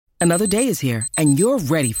Another day is here, and you're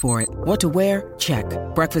ready for it. What to wear? Check.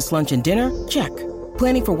 Breakfast, lunch, and dinner? Check.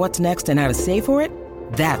 Planning for what's next and how to save for it?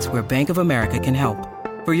 That's where Bank of America can help.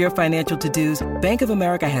 For your financial to-dos, Bank of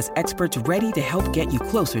America has experts ready to help get you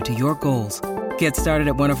closer to your goals. Get started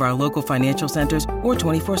at one of our local financial centers or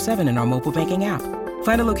 24/7 in our mobile banking app.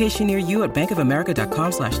 Find a location near you at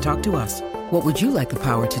bankofamerica.com/talktous. What would you like the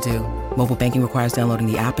power to do? Mobile banking requires downloading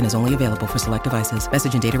the app and is only available for select devices.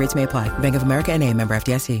 Message and data rates may apply. Bank of America N.A., member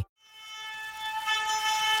FDIC.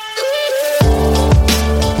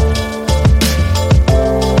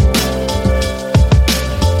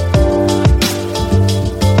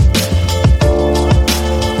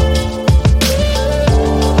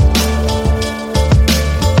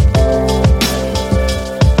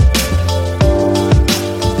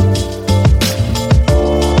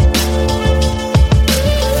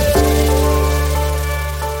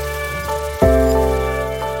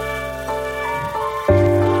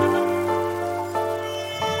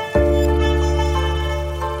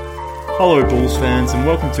 Hello Bulls fans, and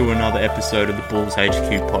welcome to another episode of the Bulls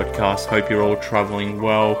HQ podcast. Hope you're all travelling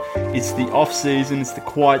well. It's the off season, it's the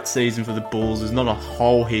quiet season for the Bulls. There's not a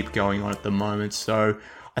whole heap going on at the moment, so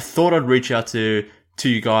I thought I'd reach out to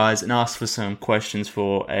you guys and ask for some questions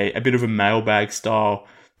for a bit of a mailbag style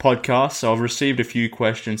podcast. So I've received a few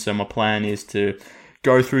questions, so my plan is to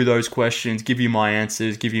go through those questions, give you my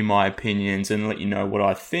answers, give you my opinions, and let you know what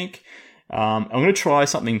I think. I'm going to try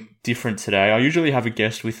something different today. I usually have a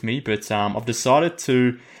guest with me, but I've decided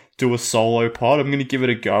to do a solo pod. I'm going to give it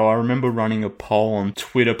a go. I remember running a poll on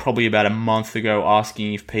Twitter probably about a month ago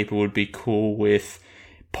asking if people would be cool with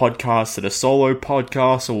podcasts that are solo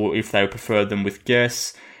podcasts or if they preferred them with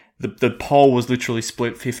guests. The poll was literally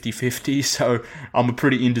split 50-50, so I'm a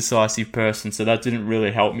pretty indecisive person, so that didn't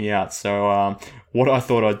really help me out. So what I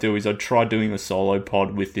thought I'd do is I'd try doing a solo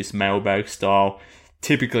pod with this mailbag style.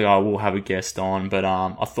 Typically, I will have a guest on, but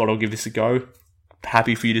I thought I'll give this a go.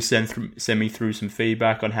 Happy for you to send me through some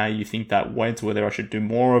feedback on how you think that went, whether I should do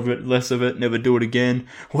more of it, less of it, never do it again.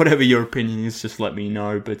 Whatever your opinion is, just let me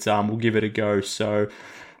know, but we'll give it a go. So,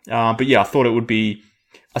 but yeah, I thought it would be,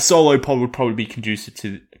 a solo pod would probably be conducive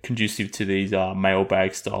to these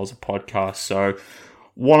mailbag styles of podcasts. So,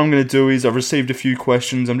 what I'm going to do is I've received a few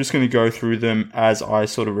questions. I'm just going to go through them as I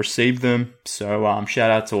sort of receive them. So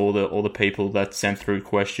shout out to all the people that sent through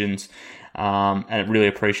questions, and I really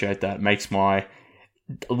appreciate that. It makes my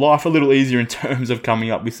life a little easier in terms of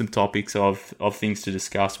coming up with some topics of things to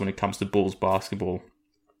discuss when it comes to Bulls basketball.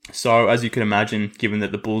 So as you can imagine, given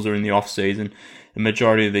that the Bulls are in the off season, the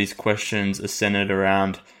majority of these questions are centered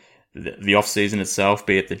around the off season itself,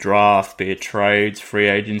 be it the draft, be it trades, free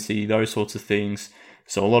agency, those sorts of things.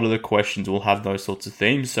 So a lot of the questions will have those sorts of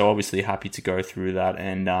themes. So obviously happy to go through that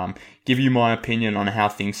and give you my opinion on how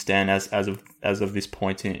things stand as of this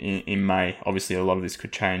point in May. Obviously a lot of this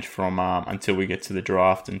could change from until we get to the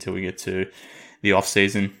draft, until we get to the off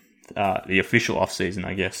season, the official off season,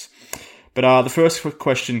 I guess. But the first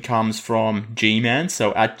question comes from G-Man,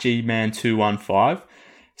 so at Gman215.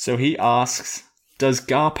 So he asks, does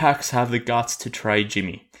Garpax have the guts to trade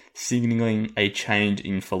Jimmy, signaling a change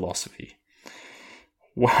in philosophy?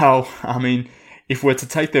 Well, I mean, if we're to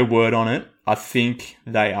take their word on it, I think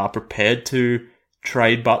they are prepared to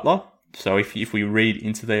trade Butler. So if we read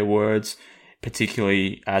into their words,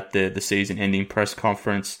 particularly at the season-ending press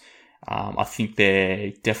conference, I think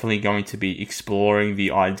they're definitely going to be exploring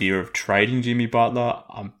the idea of trading Jimmy Butler.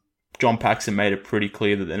 John Paxson made it pretty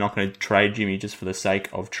clear that they're not going to trade Jimmy just for the sake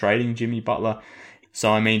of trading Jimmy Butler. So,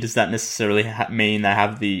 I mean, does that necessarily mean they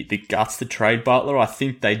have the guts to trade Butler? I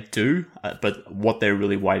think they do, but what they're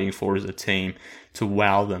really waiting for is a team to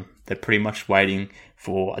wow them. They're pretty much waiting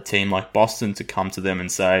for a team like Boston to come to them and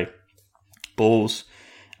say, Bulls,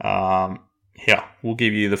 yeah, we'll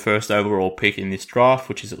give you the first overall pick in this draft,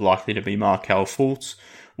 which is likely to be Markelle Fultz.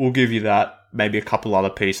 We'll give you that, maybe a couple other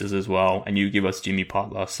pieces as well, and you give us Jimmy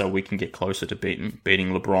Butler so we can get closer to beating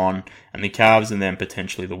LeBron and the Cavs and then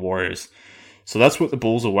potentially the Warriors. So that's what the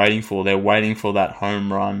Bulls are waiting for. They're waiting for that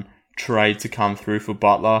home run trade to come through for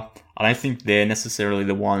Butler. I don't think they're necessarily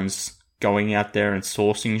the ones going out there and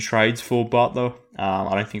sourcing trades for Butler.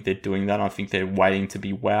 I don't think they're doing that. I think they're waiting to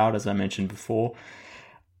be wowed, as I mentioned before.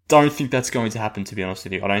 Don't think that's going to happen, to be honest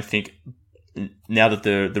with you. I don't think, now that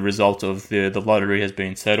the result of the lottery has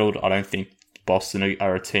been settled, I don't think Boston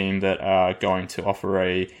are a team that are going to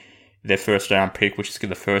offer their first round pick, which is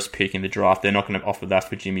the first pick in the draft. They're not going to offer that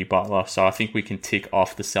for Jimmy Butler. So I think we can tick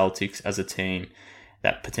off the Celtics as a team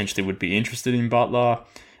that potentially would be interested in Butler.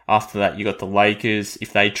 After that, you got the Lakers.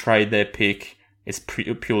 If they trade their pick, it's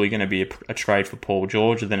purely going to be a trade for Paul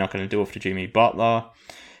George. They're not going to do it for Jimmy Butler.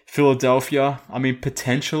 Philadelphia, I mean,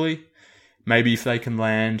 potentially, maybe if they can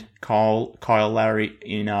land Kyle Lowry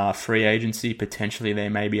in free agency, potentially they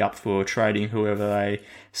may be up for trading whoever they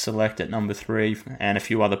select at number 3 and a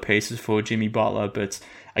few other pieces for Jimmy Butler. But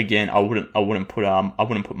again, I wouldn't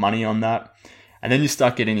put money on that. And then you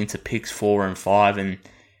start getting into picks 4 and 5, and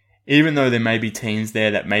even though there may be teams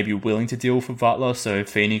there that may be willing to deal for Butler, so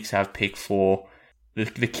Phoenix have pick 4,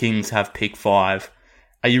 the Kings have pick 5.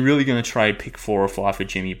 Are you really going to trade pick 4 or 5 for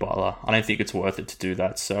Jimmy Butler? I don't think it's worth it to do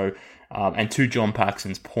that. So, and to John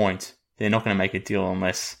Paxson's point, they're not going to make a deal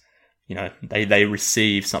unless, they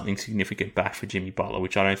receive something significant back for Jimmy Butler,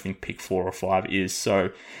 which I don't think pick 4 or 5 is.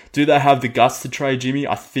 So, do they have the guts to trade Jimmy?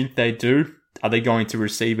 I think they do. Are they going to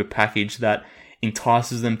receive a package that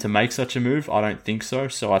entices them to make such a move? I don't think so.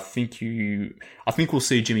 So, I think we'll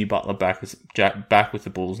see Jimmy Butler back with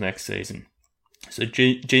the Bulls next season. So,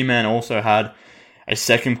 G-Man also had a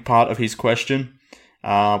second part of his question.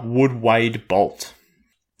 Would Wade bolt?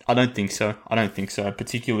 I don't think so.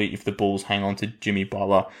 Particularly if the Bulls hang on to Jimmy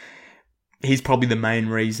Butler. He's probably the main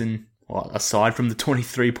reason, aside from the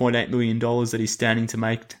 $23.8 million that he's standing to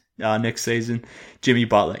make next season. Jimmy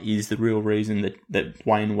Butler is the real reason that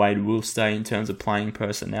Dwayne Wade will stay in terms of playing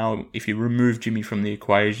personnel. If you remove Jimmy from the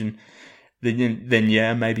equation, then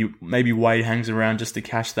yeah, maybe Wade hangs around just to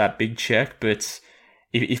cash that big check. But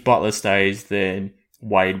if Butler stays, then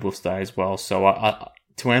Wade will stay as well. So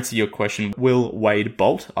to answer your question, will Wade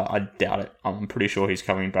bolt? I doubt it. I'm pretty sure he's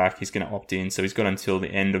coming back. He's going to opt in. So he's got until the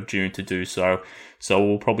end of June to do so. So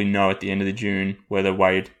we'll probably know at the end of the June whether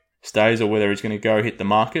Wade stays or whether he's going to go hit the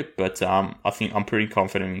market. But I think I'm pretty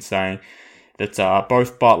confident in saying that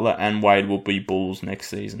both Butler and Wade will be Bulls next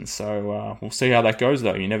season. So we'll see how that goes,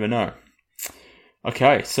 though. You never know.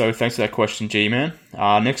 Okay, so thanks for that question, G-Man.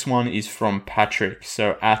 Next one is from Patrick.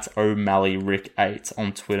 So at O'MalleyRick8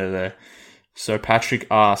 on Twitter there. So Patrick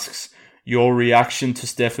asks, your reaction to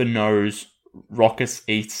Stefan No's Rockets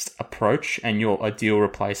East approach and your ideal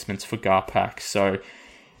replacements for Garpax. So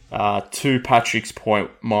to Patrick's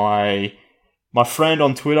point, my friend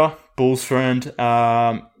on Twitter, Bulls friend,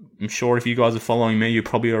 I'm sure if you guys are following me, you're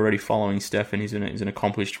probably already following Stefan. He's an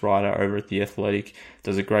accomplished writer over at The Athletic,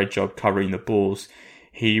 does a great job covering the Bulls.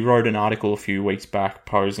 He wrote an article a few weeks back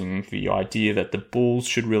posing the idea that the Bulls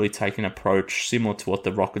should really take an approach similar to what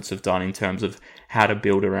the Rockets have done in terms of how to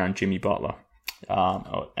build around Jimmy Butler,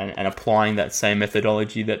 and applying that same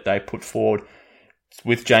methodology that they put forward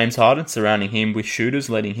with James Harden, surrounding him with shooters,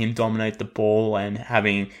 letting him dominate the ball, and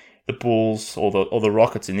having the Bulls or the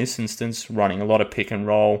Rockets in this instance running a lot of pick and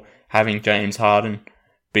roll, having James Harden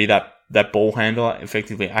be that ball handler,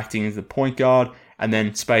 effectively acting as the point guard, and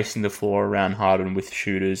then spacing the floor around Harden with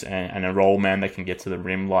shooters and a roll man that can get to the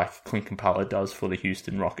rim like Clint Capella does for the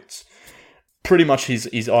Houston Rockets. Pretty much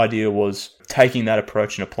his idea was taking that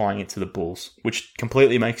approach and applying it to the Bulls, which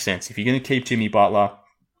completely makes sense. If you're going to keep Jimmy Butler,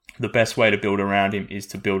 the best way to build around him is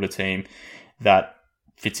to build a team that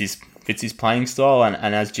fits his playing style,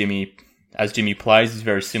 and as Jimmy plays, is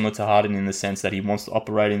very similar to Harden in the sense that he wants to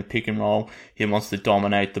operate in the pick and roll. He wants to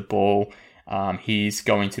dominate the ball. He's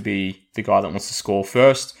going to be the guy that wants to score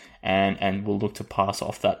first, and will look to pass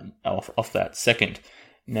off that second.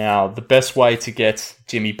 Now, the best way to get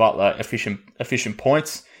Jimmy Butler efficient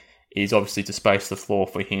points is obviously to space the floor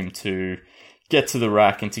for him to get to the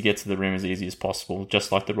rack and to get to the rim as easy as possible,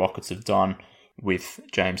 just like the Rockets have done with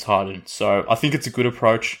James Harden. So I think it's a good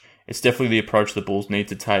approach. It's definitely the approach the Bulls need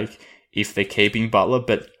to take if they're keeping Butler,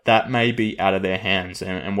 but that may be out of their hands.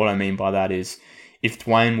 And what I mean by that is if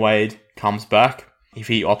Dwayne Wade comes back, if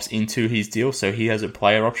he opts into his deal, so he has a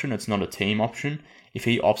player option, it's not a team option. If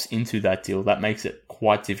he opts into that deal, that makes it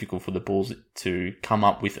quite difficult for the Bulls to come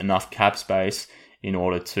up with enough cap space in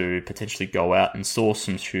order to potentially go out and source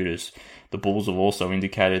some shooters. The Bulls have also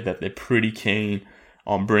indicated that they're pretty keen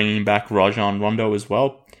on bringing back Rajon Rondo as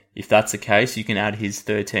well. If that's the case, you can add his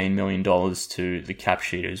 $13 million to the cap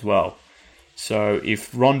sheet as well. So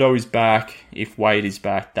if Rondo is back, if Wade is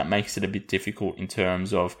back, that makes it a bit difficult in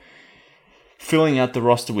terms of filling out the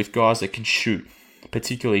roster with guys that can shoot,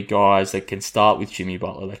 particularly guys that can start with Jimmy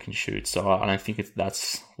Butler that can shoot. So I don't think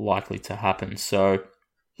that's likely to happen. So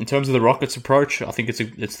in terms of the Rockets' approach, I think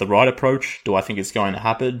it's the right approach. Do I think it's going to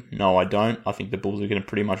happen? No, I don't. I think the Bulls are going to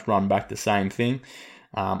pretty much run back the same thing,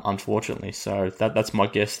 unfortunately. So that's my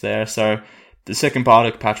guess there. So the second part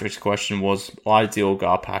of Patrick's question was ideal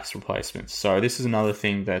Garpax replacements. So this is another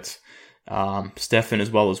thing that Stefan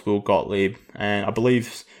as well as Will Gottlieb, and I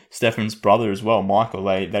believe Stefan's brother as well, Michael,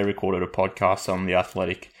 they recorded a podcast on The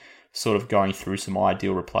Athletic sort of going through some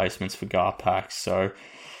ideal replacements for Garpax. So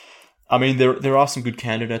I mean, there are some good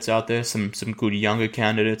candidates out there, some good younger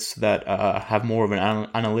candidates that have more of an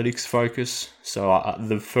analytics focus. So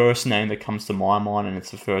the first name that comes to my mind, and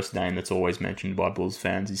it's the first name that's always mentioned by Bulls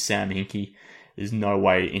fans, is Sam Hinkie. There's no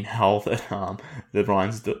way in hell that the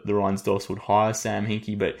Reinsdorfs would hire Sam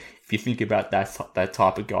Hinkie, but if you think about that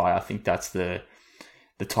type of guy, I think that's the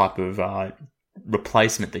type of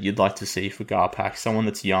replacement that you'd like to see for Garpax. Someone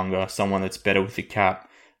that's younger, someone that's better with the cap,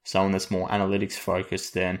 someone that's more analytics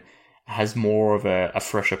focused, then has more of a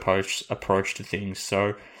fresh approach to things.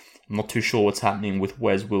 So I'm not too sure what's happening with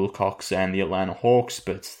Wes Wilcox and the Atlanta Hawks,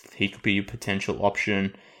 but he could be a potential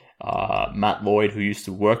option. Matt Lloyd, who used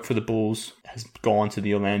to work for the Bulls, has gone to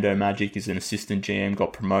the Orlando Magic as an assistant GM,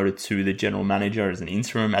 got promoted to the general manager as an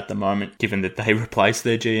interim at the moment, given that they replaced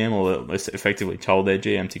their GM, or effectively told their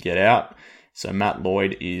GM to get out. So Matt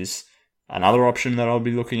Lloyd is another option that I'll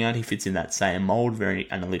be looking at. He fits in that same mold,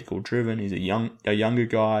 very analytical driven. He's a younger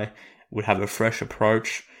guy, would have a fresh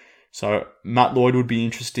approach. So Matt Lloyd would be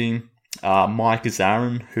interesting. Mike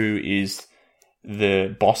Zarin, who is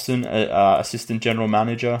the Boston assistant general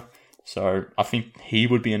manager. So I think he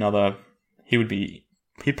would be another.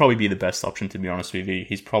 He'd probably be the best option, to be honest with you.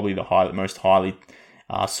 He's probably the most highly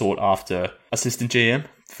sought after assistant GM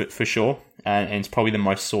for sure, and it's probably the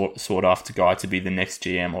most sought after guy to be the next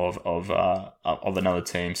GM of another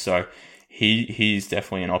team. So he's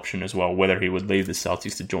definitely an option as well. Whether he would leave the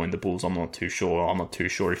Celtics to join the Bulls, I'm not too sure. I'm not too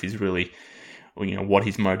sure if he's really, what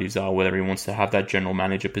his motives are, whether he wants to have that general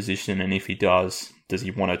manager position, and if he does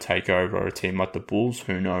he want to take over a team like the Bulls?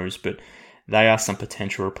 Who knows? But they are some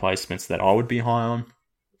potential replacements that I would be high on.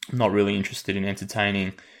 I'm not really interested in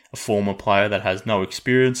entertaining a former player that has no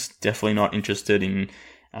experience. Definitely not interested in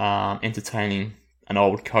entertaining an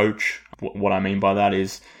old coach. What I mean by that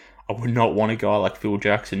is I would not want a guy like Phil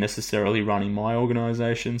Jackson necessarily running my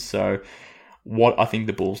organization. So what I think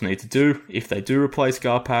the Bulls need to do, if they do replace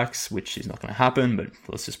Garpax, which is not going to happen, but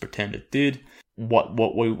let's just pretend it did,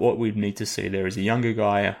 what we need to see there is a younger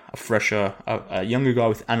guy, a younger guy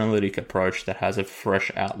with analytic approach that has a fresh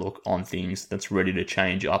outlook on things, that's ready to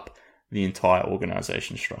change up the entire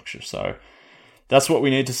organization structure. So that's what we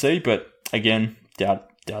need to see, but again, doubt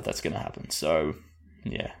that's going to happen. So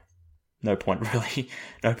yeah, no point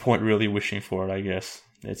really wishing for it, I guess.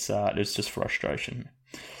 It's just frustration.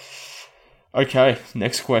 Okay,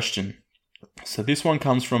 next question. So this one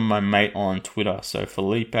comes from my mate on Twitter, so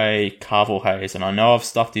Felipe Carvalhays, and I know I've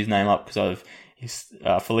stuffed his name up because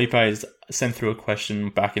Felipe has sent through a question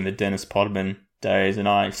back in the Dennis Podman days, and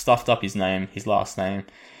I stuffed up his last name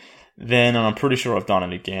then, and I'm pretty sure I've done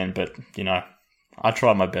it again, but I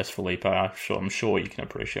tried my best, Felipe. I'm sure you can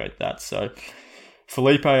appreciate that. So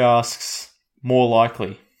Felipe asks, more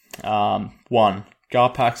likely, 1,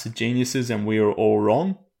 Garpax are geniuses and we are all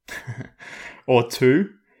wrong, or 2,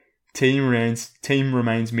 team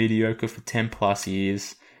remains mediocre for 10 plus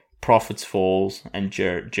years, profits falls, and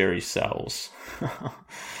Jerry sells.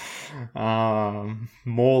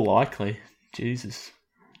 More likely, Jesus.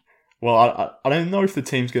 Well, I don't know if the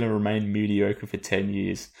team's going to remain mediocre for 10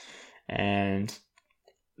 years, and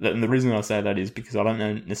the reason I say that is because I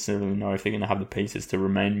don't necessarily know if they're going to have the pieces to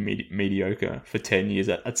remain mediocre for 10 years.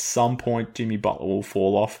 At some point, Jimmy Butler will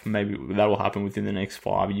fall off. Maybe that will happen within the next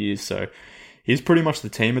 5 years. So he's pretty much the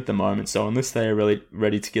team at the moment. So unless they are really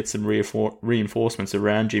ready to get some reinforcements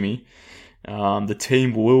around Jimmy, the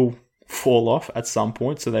team will fall off at some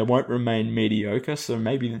point. So they won't remain mediocre. So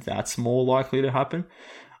maybe that's more likely to happen.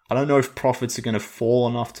 I don't know if profits are going to fall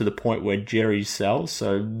enough to the point where Jerry sells.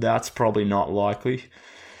 So that's probably not likely.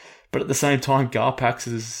 But at the same time, Garpax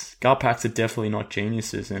are definitely not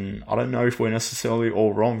geniuses, and I don't know if we're necessarily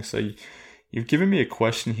all wrong. So you've given me a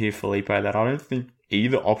question here, Felipe, that I don't think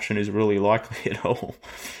either option is really likely at all.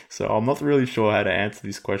 So I'm not really sure how to answer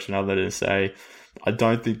this question other than to say I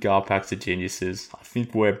don't think Garpax are geniuses. I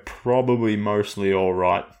think we're probably mostly all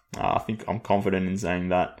right. I think I'm confident in saying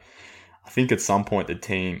that. I think at some point the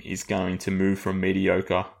team is going to move from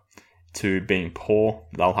mediocre to being poor.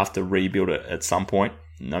 They'll have to rebuild it at some point.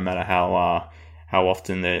 No matter how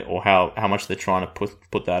often how much they're trying to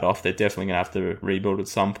put that off, they're definitely going to have to rebuild at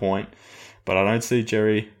some point. But I don't see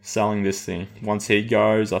Jerry selling this thing. Once he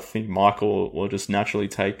goes, I think Michael will just naturally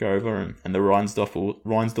take over, and the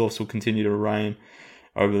Reinsdorfs will continue to reign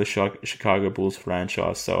over the Chicago Bulls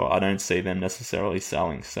franchise. So I don't see them necessarily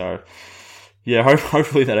selling. So yeah,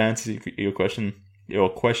 hopefully that answers your question.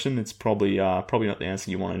 It's probably not the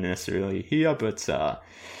answer you want to necessarily hear, but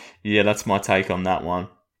yeah, that's my take on that one.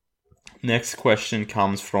 Next question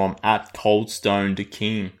comes from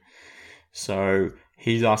 @ColdStoneTheKing. So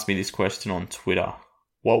he's asked me this question on Twitter.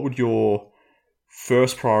 What would your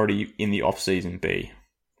first priority in the off-season be?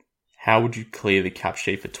 how would you clear the cap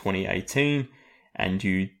sheet for 2018? And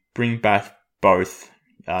you bring back both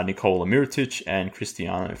Nikola Mirotic and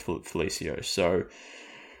Cristiano Felicio. So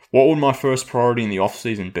what would my first priority in the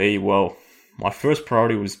offseason be? Well, my first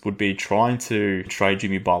priority would be trying to trade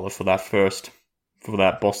Jimmy Butler for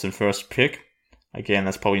that Boston first pick. Again,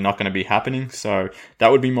 that's probably not going to be happening. So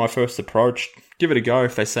that would be my first approach. Give it a go.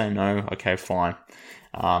 If they say no, okay, fine.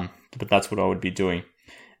 But that's what I would be doing.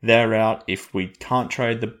 They're out. If we can't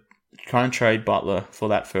trade Butler for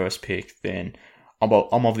that first pick, then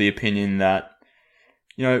I'm of the opinion that,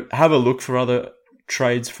 have a look for other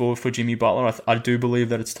trades for Jimmy Butler. I do believe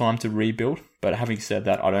that it's time to rebuild. But having said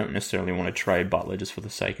that, I don't necessarily want to trade Butler just for the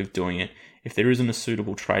sake of doing it. If there isn't a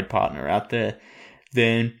suitable trade partner out there,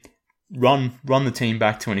 then run the team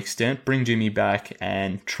back to an extent, bring Jimmy back,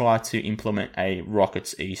 and try to implement a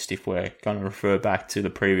Rockets East if we're going to refer back to the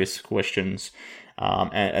previous questions,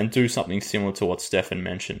 and do something similar to what Stefan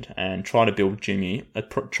mentioned, and try to build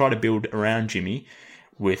around Jimmy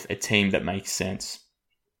with a team that makes sense.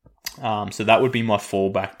 So that would be my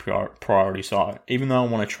fallback priority. So even though I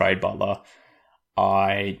want to trade Butler,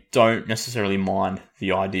 I don't necessarily mind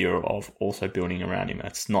the idea of also building around him.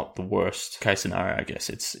 That's not the worst case scenario, I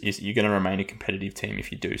guess. You're going to remain a competitive team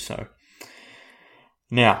if you do so.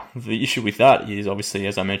 Now, the issue with that is obviously,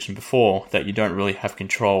 as I mentioned before, that you don't really have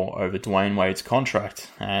control over Dwayne Wade's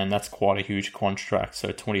contract, and that's quite a huge contract. So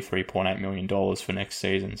 $23.8 million for next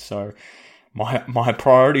season. So my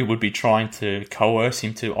priority would be trying to coerce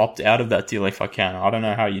him to opt out of that deal if I can. I don't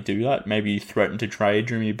know how you do that. Maybe you threaten to trade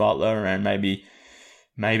Jimmy Butler, and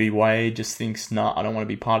maybe Wade just thinks, nah, I don't want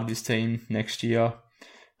to be part of this team next year.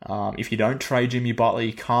 If you don't trade Jimmy Butler,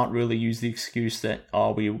 you can't really use the excuse that,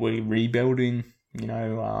 we're rebuilding.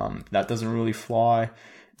 That doesn't really fly.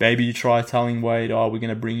 Maybe you try telling Wade, we're going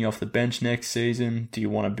to bring you off the bench next season. Do you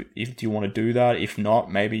want to do that? If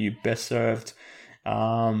not, maybe you're best served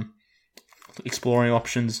exploring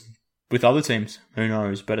options with other teams. Who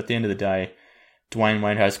knows? But at the end of the day, Dwayne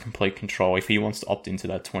Wade has complete control. If he wants to opt into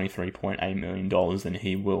that $23.8 million, then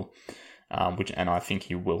he will, and I think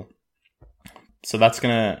he will. So that's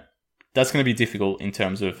gonna be difficult in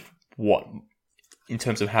terms of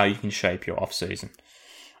how you can shape your off season.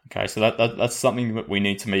 Okay, so that's something that we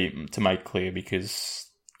need to make clear, because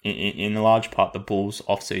in a large part, the Bulls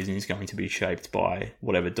off season is going to be shaped by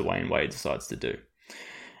whatever Dwayne Wade decides to do.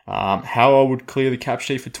 How I would clear the cap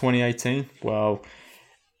sheet for 2018? Well,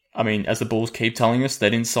 I mean, as the Bulls keep telling us, they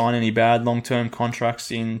didn't sign any bad long-term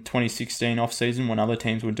contracts in 2016 off-season when other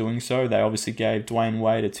teams were doing so. They obviously gave Dwayne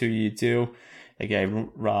Wade a 2-year deal. They gave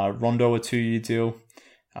Rondo a 2-year deal.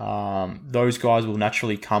 Those guys will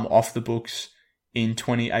naturally come off the books in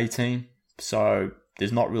 2018. So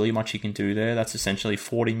there's not really much you can do there. That's essentially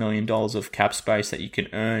 $40 million of cap space that you can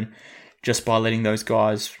earn just by letting those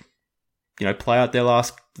guys, play out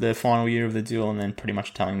their final year of the deal, and then pretty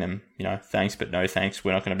much telling them, thanks, but no thanks.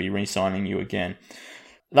 We're not going to be re-signing you again.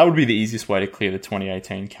 That would be the easiest way to clear the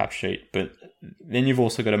 2018 cap sheet. But then you've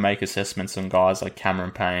also got to make assessments on guys like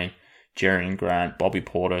Cameron Payne, Jerian Grant, Bobby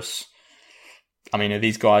Portis. I mean, are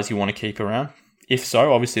these guys you want to keep around? If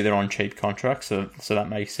so, obviously they're on cheap contracts, so that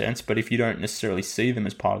makes sense. But if you don't necessarily see them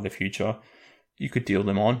as part of the future, you could deal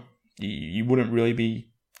them on. You wouldn't really be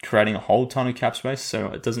creating a whole ton of cap space, so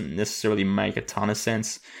it doesn't necessarily make a ton of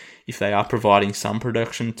sense if they are providing some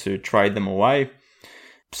production to trade them away.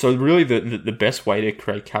 So really the best way to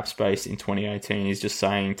create cap space in 2018 is just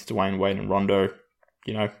saying to Dwayne Wade and Rondo,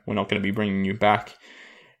 we're not going to be bringing you back.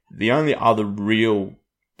 The only other real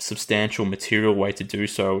substantial material way to do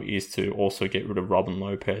so is to also get rid of Robin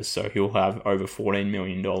Lopez, so he'll have over $14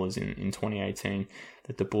 million in 2018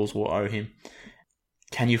 that the Bulls will owe him.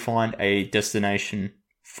 Can you find a destination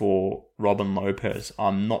for Robin Lopez?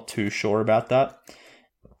 I'm not too sure about that.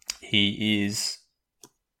 He is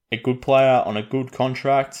a good player on a good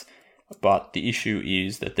contract, but the issue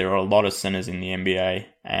is that there are a lot of centers in the NBA,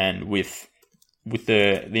 and with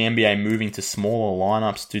the NBA moving to smaller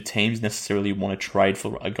lineups, do teams necessarily want to trade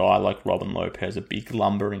for a guy like Robin Lopez, a big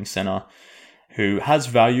lumbering center who has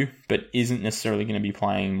value but isn't necessarily going to be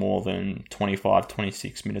playing more than 25,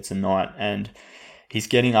 26 minutes a night? And he's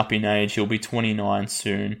getting up in age. He'll be 29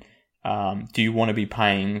 soon. Do you want to be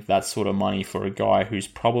paying that sort of money for a guy who's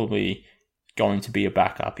probably going to be a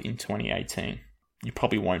backup in 2018? You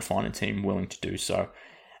probably won't find a team willing to do so.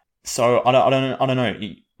 So I don't know.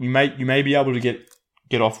 You may be able to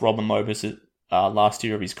get off Robin Lopez last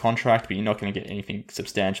year of his contract, but you're not going to get anything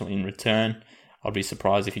substantial in return. I'd be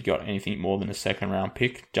surprised if you got anything more than a second round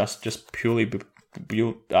pick, just purely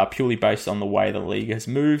based on the way the league has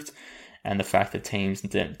moved and the fact that teams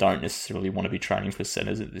don't necessarily want to be trading for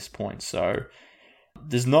centers at this point. So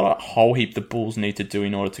There's not a whole heap the Bulls need to do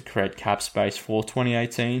in order to create cap space for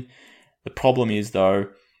 2018. The problem is, though,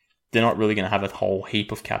 they're not really going to have a whole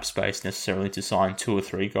heap of cap space necessarily to sign 2 or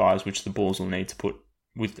 3 guys, which the Bulls will need to put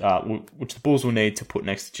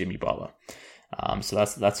next to Jimmy Butler. So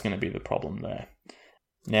that's going to be the problem there.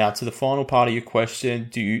 Now, to the final part of your question,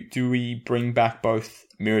 do we bring back both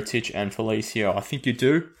Mirotic and Felicio? I think you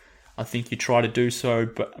do. I think you try to do so,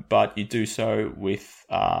 but you do so with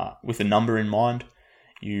a number in mind.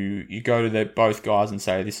 You go to both guys and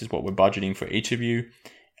say, this is what we're budgeting for each of you.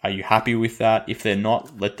 Are you happy with that? If they're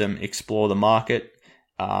not, let them explore the market.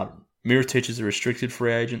 Mirotic is a restricted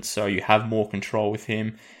free agent, so you have more control with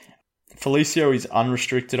him. Felicio is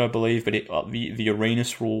unrestricted, I believe, but the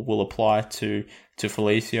Arenas rule will apply to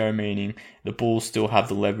Felicio, meaning the Bulls still have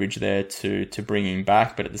the leverage there to bring him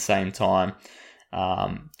back, but at the same time,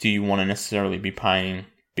 do you want to necessarily be paying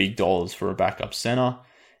big dollars for a backup center?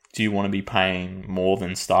 Do you want to be paying more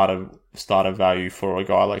than starter value for a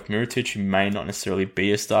guy like Mirotic, who may not necessarily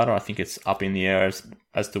be a starter? I think it's up in the air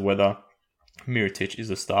as to whether Mirotic is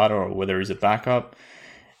a starter or whether he's a backup.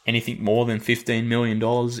 Anything more than $15 million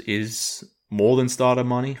is more than starter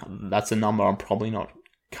money. That's a number I'm probably not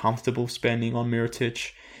comfortable spending on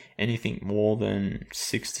Mirotic. Anything more than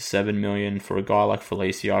 $6 to $7 million for a guy like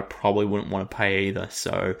Felicio, I probably wouldn't want to pay either.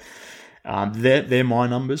 So they're my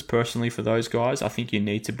numbers personally for those guys. I think you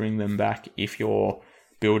need to bring them back if you're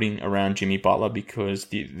building around Jimmy Butler, because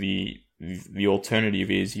the alternative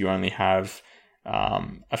is you only have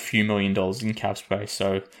a few $1 million in cap space.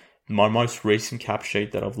 So my most recent cap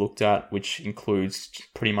sheet that I've looked at, which includes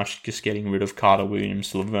pretty much just getting rid of Carter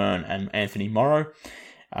Williams, Laverne, and Anthony Morrow,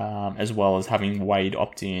 as well as having Wade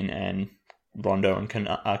opt in and Rondo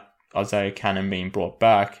and Isaiah Cannon being brought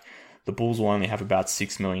back, the Bulls will only have about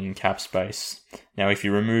 $6 million in cap space. Now, if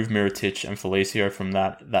you remove Mirotic and Felicio from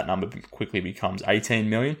that number quickly becomes $18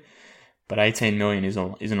 million. But $18 million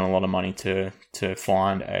isn't a lot of money to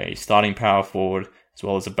find a starting power forward, as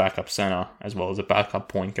well as a backup center, as well as a backup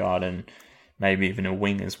point guard, and maybe even a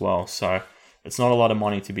wing as well. So it's not a lot of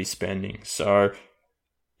money to be spending. So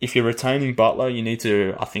if you're retaining Butler, you need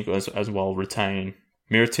to, I think, as well retain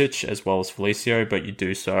Mirotic as well as Felicio, but you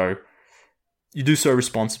do so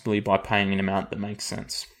responsibly by paying an amount that makes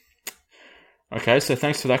sense. Okay, so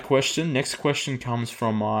thanks for that question. Next question comes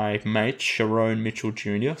from my mate, Sharon Mitchell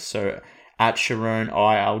Jr. So at Sharon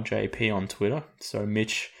ILJP on Twitter. So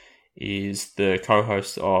Mitch is the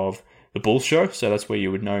co-host of the Bulls Show, so that's where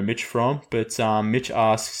you would know Mitch from. But Mitch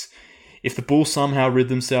asks, if the Bulls somehow rid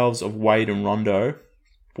themselves of Wade and Rondo,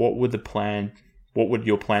 what would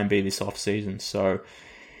your plan be this offseason? So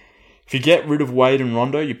if you get rid of Wade and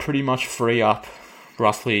Rondo, you pretty much free up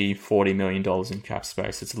roughly $40 million in cap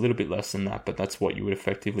space. It's a little bit less than that, but that's what you would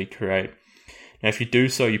effectively create. Now, if you do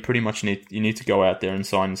so, you pretty much need to go out there and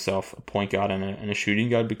sign yourself a point guard and a shooting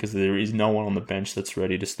guard, because there is no one on the bench that's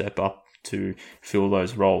ready to step up to fill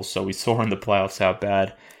those roles. So we saw in the playoffs how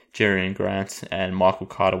bad Jerian Grant and Michael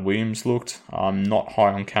Carter-Williams looked. I'm not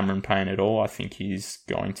high on Cameron Payne at all. I think he's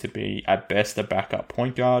going to be, at best, a backup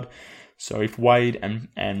point guard. So if Wade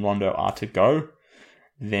and Rondo are to go,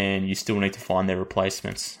 then you still need to find their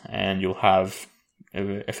replacements, and you'll have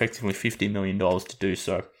effectively $50 million to do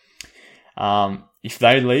so. If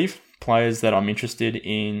they leave, players that I'm interested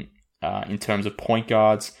in terms of point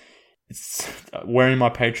guards, it's wearing my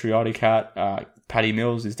patriotic hat. Patty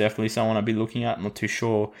Mills is definitely someone I'd be looking at. I'm not too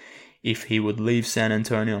sure if he would leave San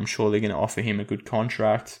Antonio. I'm sure they're going to offer him a good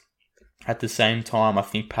contract. At the same time, I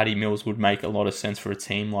think Patty Mills would make a lot of sense for a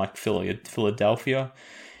team like Philadelphia.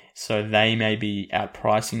 So they may be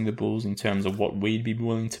outpricing the Bulls in terms of what we'd be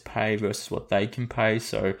willing to pay versus what they can pay.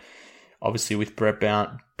 So obviously with Brett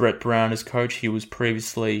Brown as coach, he was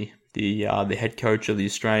previously the head coach of the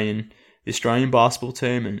Australian basketball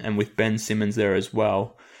team, and with Ben Simmons there as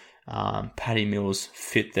well, Patty Mills'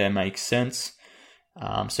 fit there makes sense.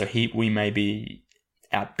 So we may be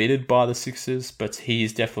outbidded by the Sixers, but he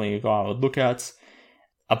is definitely a guy I would look at.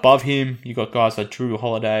 Above him, you got guys like Drew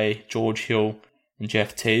Holiday, George Hill, and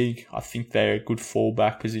Jeff Teague. I think they're good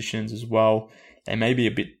fallback positions as well. They may be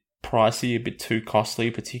a bit pricey, a bit too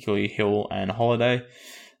costly, particularly Hill and Holiday.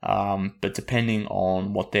 But depending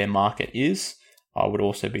on what their market is, I would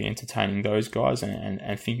also be entertaining those guys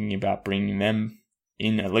and thinking about bringing them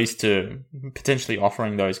in, at least to potentially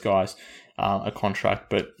offering those guys a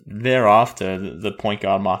contract. But thereafter, the point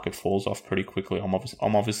guard market falls off pretty quickly.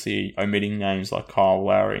 I'm obviously omitting names like Kyle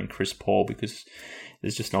Lowry and Chris Paul, because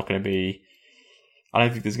there's just not going to be... I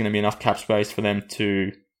don't think there's going to be enough cap space for them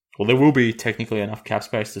to... Well, there will be technically enough cap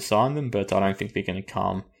space to sign them, but I don't think they're going to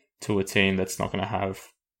come to a team that's not going to have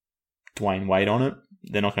Dwayne Wade on it.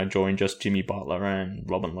 they're not going to join just Jimmy Butler and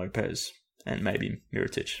Robin Lopez and maybe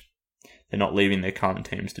Mirotic. They're not leaving their current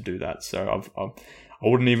teams to do that. So I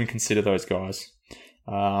wouldn't even consider those guys.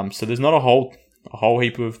 So there's not a whole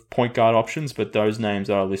heap of point guard options, but those names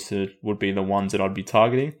that I listed would be the ones that I'd be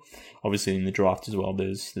targeting. Obviously in the draft as well,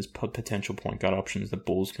 there's potential point guard options that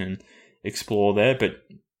Bulls can explore there, but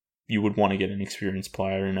you would want to get an experienced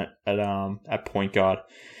player in at point guard.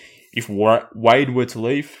 If Wade were to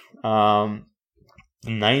leave, the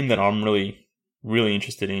name that I'm really, really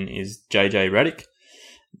interested in is JJ Redick.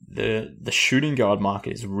 The shooting guard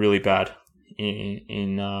market is really bad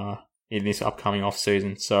in this upcoming off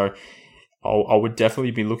season, so I would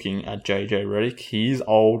definitely be looking at JJ Redick. He's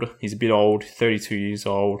old. He's a bit old. 32 years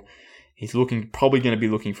old. He's probably going to be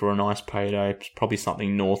looking for a nice payday, probably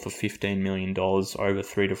something north of $15 million over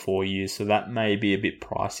 3 to 4 years. So that may be a bit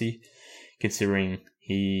pricey, considering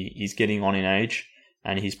he's getting on in age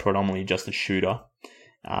and he's predominantly just a shooter.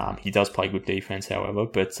 He does play good defense, however,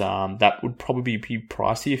 but that would probably be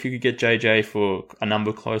pricey. If you could get JJ for a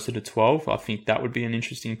number closer to 12, I think that would be an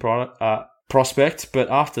interesting prospect. But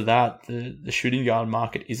after that, the shooting guard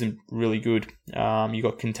market isn't really good. You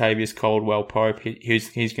got Kentavious Caldwell-Pope. He's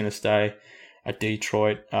going to stay at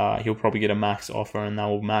Detroit. He'll probably get a max offer, and that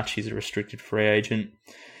will match. He's a restricted free agent.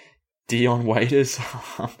 Dion Waiters.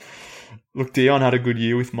 Look, Dion had a good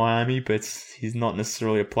year with Miami, but he's not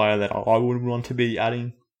necessarily a player that I would want to be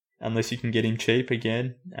adding unless you can get him cheap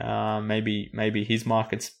again. Maybe his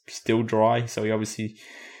market's still dry, so he obviously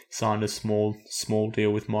signed a small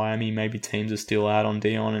deal with Miami. Maybe teams are still out on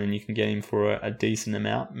Dion and you can get him for a decent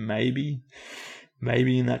amount. Maybe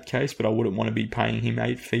in that case, but I wouldn't want to be paying him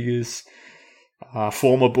 8 figures.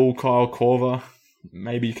 Former Bull Kyle Korver.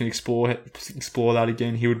 Maybe you can explore that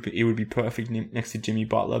again. He would be perfect next to Jimmy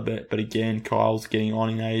Butler, but again, Kyle's getting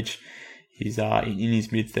on in age. He's in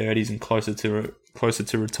his mid-30s and closer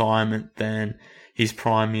to retirement than his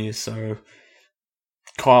prime years. So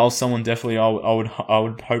Kyle's someone definitely I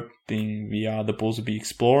would hope the Bulls would be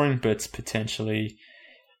exploring, but potentially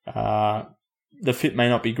the fit may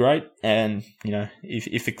not be great. And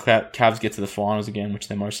if the Cavs get to the finals again, which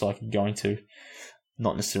they're most likely going to,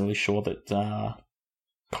 not necessarily sure that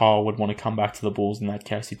Kyle would want to come back to the Bulls in that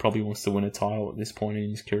case. He probably wants to win a title at this point in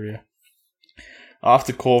his career.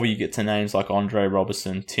 After Korver, you get to names like Andre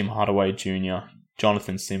Robertson, Tim Hardaway Jr.,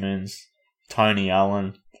 Jonathan Simmons, Tony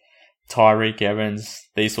Allen, Tyreke Evans,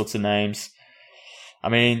 these sorts of names. I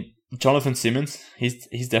mean, Jonathan Simmons,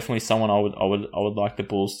 he's definitely someone I would like the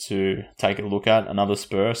Bulls to take a look at. Another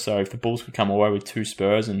Spur. So if the Bulls could come away with 2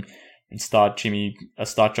 Spurs and start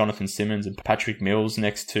Jonathan Simmons and Patrick Mills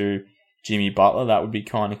next to Jimmy Butler, that would be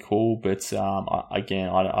kind of cool. But again,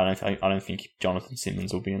 I don't think Jonathan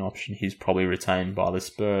Simmons will be an option. He's probably retained by the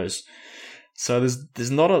Spurs. So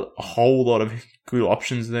there's not a whole lot of good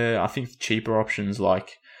options there. I think cheaper options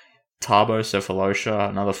like Tabo Sefolosha,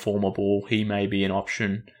 another former Bull, he may be an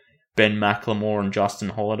option. Ben McLemore and Justin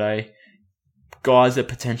Holiday, guys that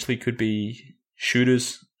potentially could be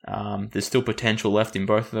shooters. There's still potential left in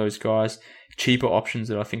both of those guys. Cheaper options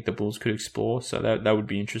that I think the Bulls could explore. So that would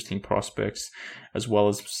be interesting prospects, as well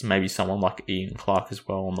as maybe someone like Ian Clark as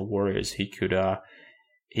well on the Warriors. He could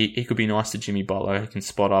be nice to Jimmy Butler. He can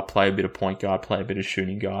spot up, play a bit of point guard, play a bit of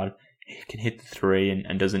shooting guard. He can hit the 3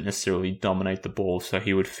 and doesn't necessarily dominate the ball. So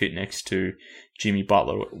he would fit next to Jimmy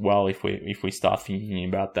Butler well if we start thinking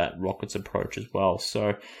about that Rockets approach as well.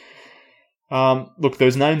 So look,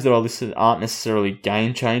 those names that I listed aren't necessarily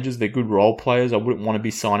game changers. They're good role players. I wouldn't want to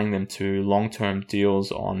be signing them to long-term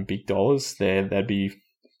deals on big dollars. They'd be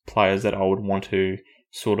players that I would want to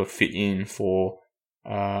sort of fit in for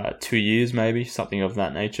 2 years, maybe, something of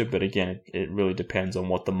that nature. But again, it really depends on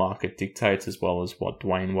what the market dictates as well as what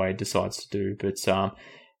Dwayne Wade decides to do. But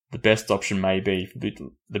the best option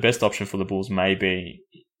for the Bulls may be,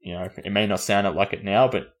 it may not sound like it now,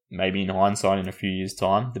 but maybe in hindsight, in a few years'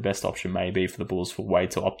 time, the best option may be for the Bulls for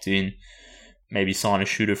Wade to opt in, maybe sign a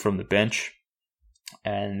shooter from the bench,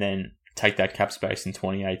 and then take that cap space in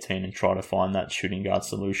 2018 and try to find that shooting guard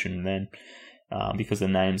solution. And then, because the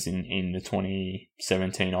names in the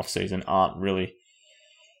 2017 offseason aren't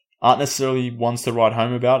necessarily ones to write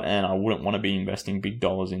home about, and I wouldn't want to be investing big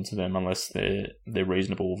dollars into them unless they're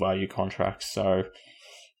reasonable value contracts. So,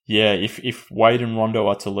 yeah, if Wade and Rondo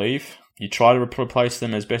are to leave, you try to replace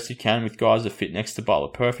them as best you can with guys that fit next to Butler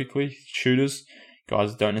perfectly, shooters,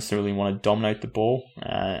 guys that don't necessarily want to dominate the ball,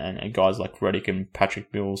 and guys like Redick and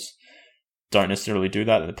Patrick Mills don't necessarily do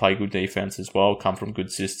that. They play good defense as well, come from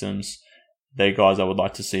good systems. They're guys I would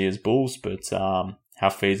like to see as Bulls, but how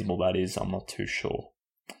feasible that is, I'm not too sure.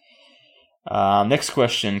 Next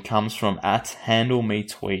question comes from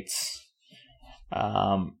 @HandleMeTweets.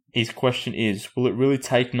 His question is, will it really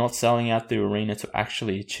take not selling out the arena to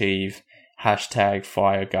actually achieve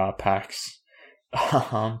 #FireGarPax?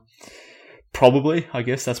 Probably, I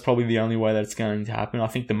guess that's probably the only way that it's going to happen. I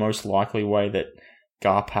think the most likely way that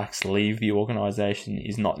Garpax leave the organisation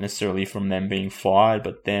is not necessarily from them being fired,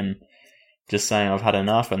 but them just saying, I've had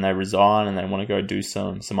enough, and they resign and they want to go do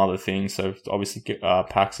some other things. So obviously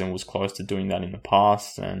Paxson was close to doing that in the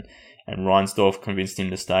past, and Reinsdorf convinced him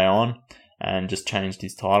to stay on and just changed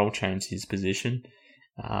his title, changed his position.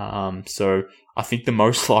 So I think the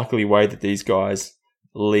most likely way that these guys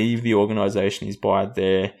leave the organisation is by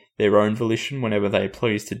their own volition whenever they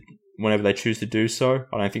choose to do so.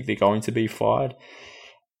 I don't think they're going to be fired.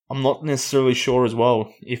 I'm not necessarily sure as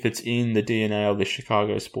well if it's in the DNA of the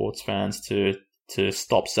Chicago sports fans to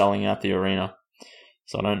stop selling out the arena.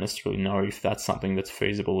 So I don't necessarily know if that's something that's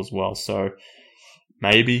feasible as well. So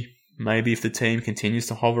maybe if the team continues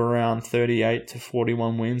to hover around 38 to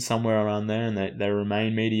 41 wins, somewhere around there, and they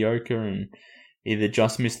remain mediocre and either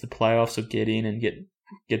just miss the playoffs or get in and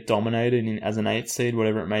get dominated as an 8th seed,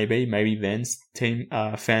 whatever it may be, maybe then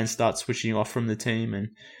fans start switching off from the team and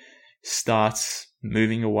starts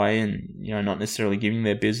moving away and, not necessarily giving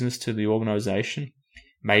their business to the organisation.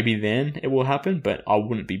 Maybe then it will happen, but I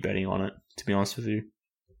wouldn't be betting on it, to be honest with you.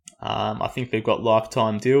 I think they've got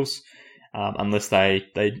lifetime deals, unless they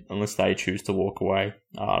choose to walk away.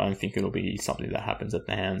 I don't think it'll be something that happens at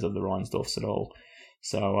the hands of the Reinsdorfs at all.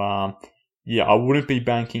 So, I wouldn't be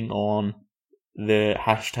banking on the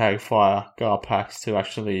 #FireGarPax to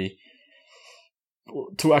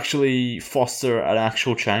actually foster an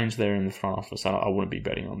actual change there in the front office. I wouldn't be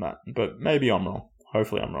betting on that, but maybe I'm wrong.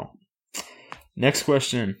 Hopefully I'm wrong. Next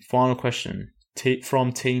question, final question,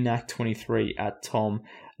 from TNAC23 at Tom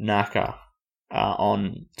Naka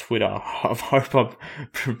on Twitter. I hope I've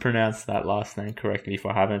pronounced that last name correctly. If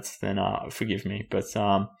I haven't, then forgive me. But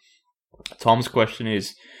Tom's question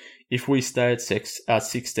is, if we stay at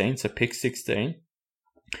 16, so pick 16,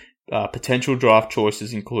 potential draft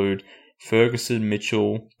choices include Ferguson,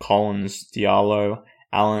 Mitchell, Collins, Diallo,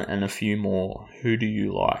 Allen, and a few more. Who do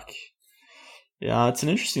you like? Yeah, it's an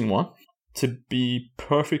interesting one. To be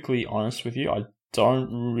perfectly honest with you, I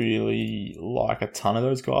don't really like a ton of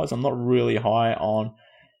those guys. I'm not really high on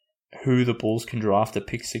who the Bulls can draft at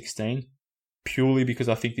pick 16, purely because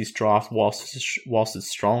I think this draft, whilst it's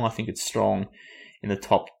strong, I think it's strong in the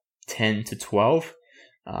top 10 to 12.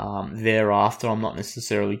 Thereafter, I'm not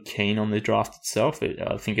necessarily keen on the draft itself.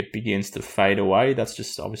 I think it begins to fade away. That's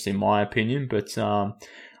just obviously my opinion. But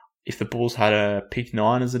if the Bulls had a pick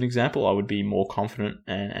 9 as an example, I would be more confident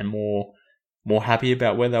and more happy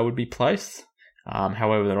about where they would be placed.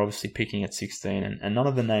 However, they're obviously picking at 16, and none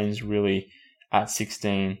of the names really at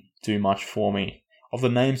 16 do much for me. Of the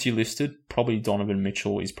names you listed, probably Donovan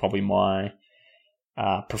Mitchell is probably my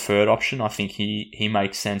preferred option. I think he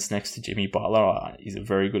makes sense next to Jimmy Butler. He's a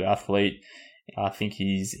very good athlete. I think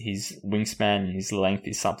his wingspan and his length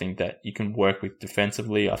is something that you can work with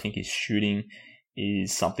defensively. I think his shooting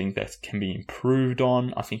is something that can be improved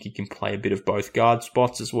on. I think he can play a bit of both guard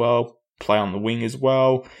spots as well, play on the wing as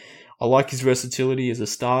well. I like his versatility as a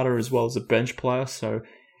starter as well as a bench player. So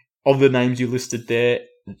of the names you listed there,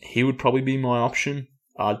 he would probably be my option.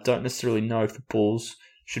 I don't necessarily know if the Bulls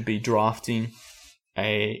should be drafting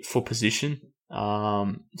for position. So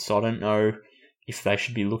I don't know if they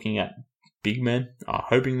should be looking at big men.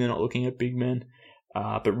 Hoping they're not looking at big men.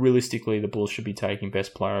 But realistically, the Bulls should be taking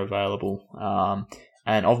best player available.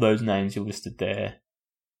 And of those names you listed there,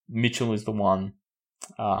 Mitchell is the one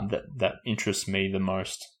that interests me the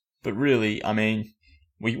most. But really, I mean,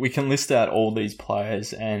 we can list out all these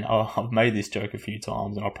players, and I've made this joke a few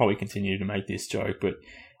times, and I'll probably continue to make this joke, but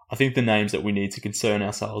I think the names that we need to concern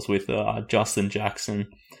ourselves with are Justin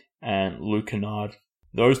Jackson and Luke Kennard.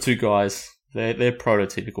 Those two guys, they're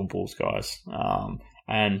prototypical Bulls guys.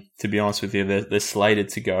 And to be honest with you, they're slated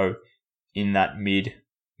to go in that mid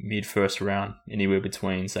first round, anywhere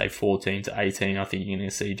between, say, 14 to 18. I think you're going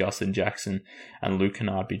to see Justin Jackson and Luke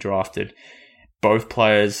Kennard be drafted. Both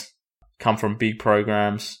players come from big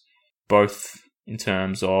programs, both in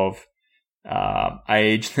terms of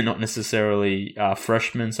age. They're not necessarily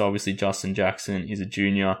freshmen, so obviously Justin Jackson is a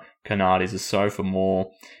junior, Kennard is a sophomore.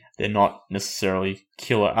 They're not necessarily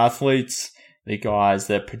killer athletes. They're guys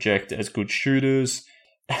that project as good shooters.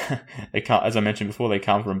 As I mentioned before, they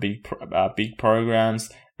come from big programs.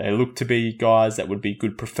 They look to be guys that would be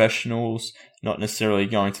good professionals, not necessarily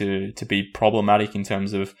going to be problematic in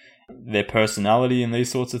terms of their personality and these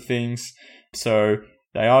sorts of things. So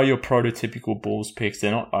They are your prototypical Bulls picks.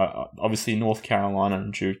 They're not, obviously North Carolina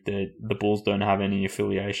and Duke, the Bulls don't have any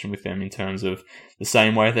affiliation with them in terms of the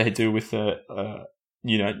same way they do with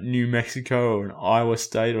New Mexico or an Iowa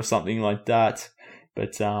State or something like that.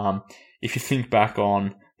 But if you think back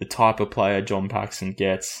on the type of player John Paxson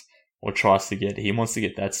gets or tries to get, he wants to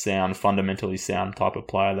get that sound, fundamentally sound type of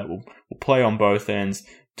player that will play on both ends,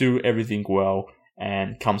 do everything well,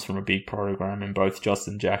 and comes from a big program, and both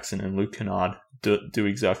Justin Jackson and Luke Kennard do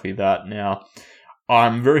exactly that. Now,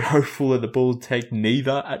 I'm very hopeful that the Bulls take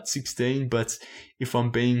neither at 16, but if I'm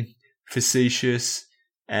being facetious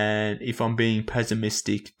and if I'm being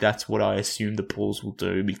pessimistic, that's what I assume the Bulls will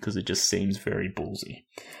do because it just seems very ballsy.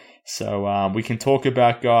 So we can talk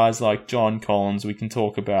about guys like John Collins, we can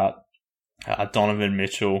talk about Donovan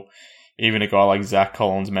Mitchell, even a guy like Zach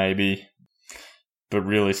Collins maybe, but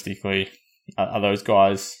realistically, are those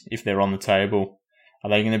guys, if they're on the table, are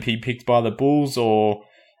they going to be picked by the Bulls, or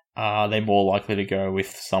are they more likely to go with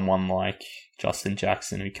someone like Justin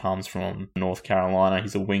Jackson, who comes from North Carolina?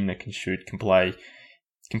 He's a wing that can shoot, can play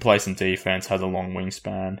some defense, has a long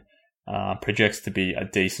wingspan, projects to be a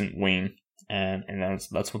decent wing, and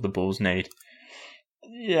that's what the Bulls need.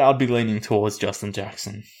 Yeah, I'd be leaning towards Justin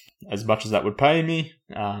Jackson. As much as that would pay me,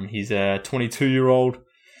 he's a 22-year-old.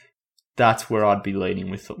 That's where I'd be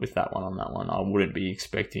leaning with that one on that one. I wouldn't be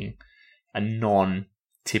expecting a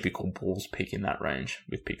non-typical Bulls pick in that range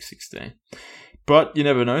with pick 16. But you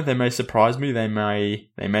never know. They may surprise me. They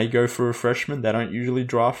may go for a freshman. They don't usually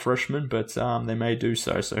draft freshmen, but they may do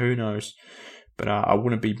so. So who knows? But I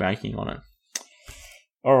wouldn't be banking on it.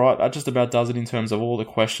 All right, that just about does it in terms of all the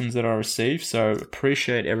questions that I received. So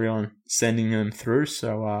appreciate everyone sending them through.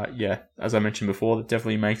 So as I mentioned before, that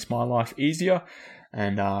definitely makes my life easier.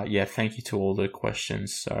 And thank you to all the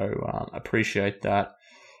questions. So appreciate that.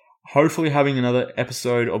 Hopefully having another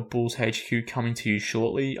episode of Bulls HQ coming to you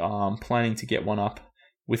shortly. I'm planning to get one up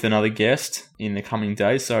with another guest in the coming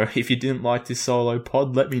days. So if you didn't like this solo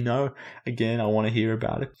pod, let me know. Again, I want to hear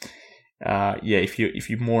about it. If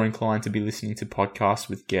you're more inclined to be listening to podcasts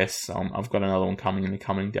with guests, I've got another one coming in the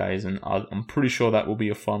coming days, and I'm pretty sure that will be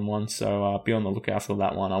a fun one. So be on the lookout for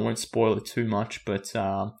that one. I won't spoil it too much, but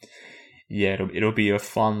it'll be a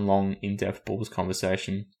fun, long, in-depth Bulls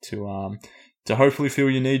conversation to hopefully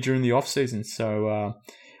fill your need during the off season. So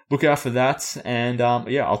look out for that, and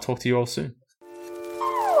I'll talk to you all soon.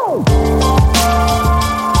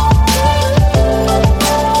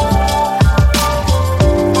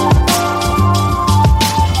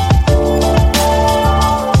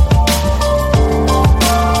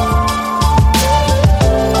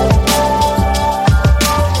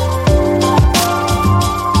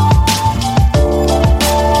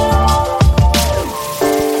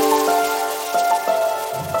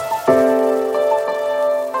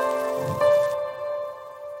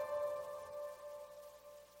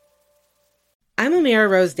 I'm Amira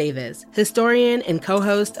Rose Davis, historian and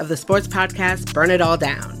co-host of the sports podcast Burn It All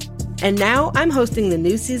Down. And now I'm hosting the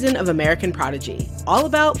new season of American Prodigy, all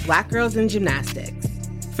about Black girls in gymnastics.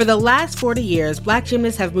 For the last 40 years, Black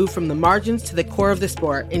gymnasts have moved from the margins to the core of the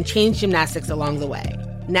sport and changed gymnastics along the way.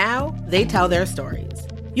 Now, they tell their stories.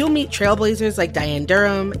 You'll meet trailblazers like Diane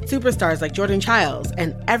Durham, superstars like Jordan Childs,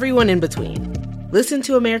 and everyone in between. Listen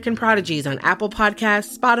to American Prodigies on Apple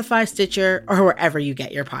Podcasts, Spotify, Stitcher, or wherever you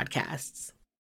get your podcasts.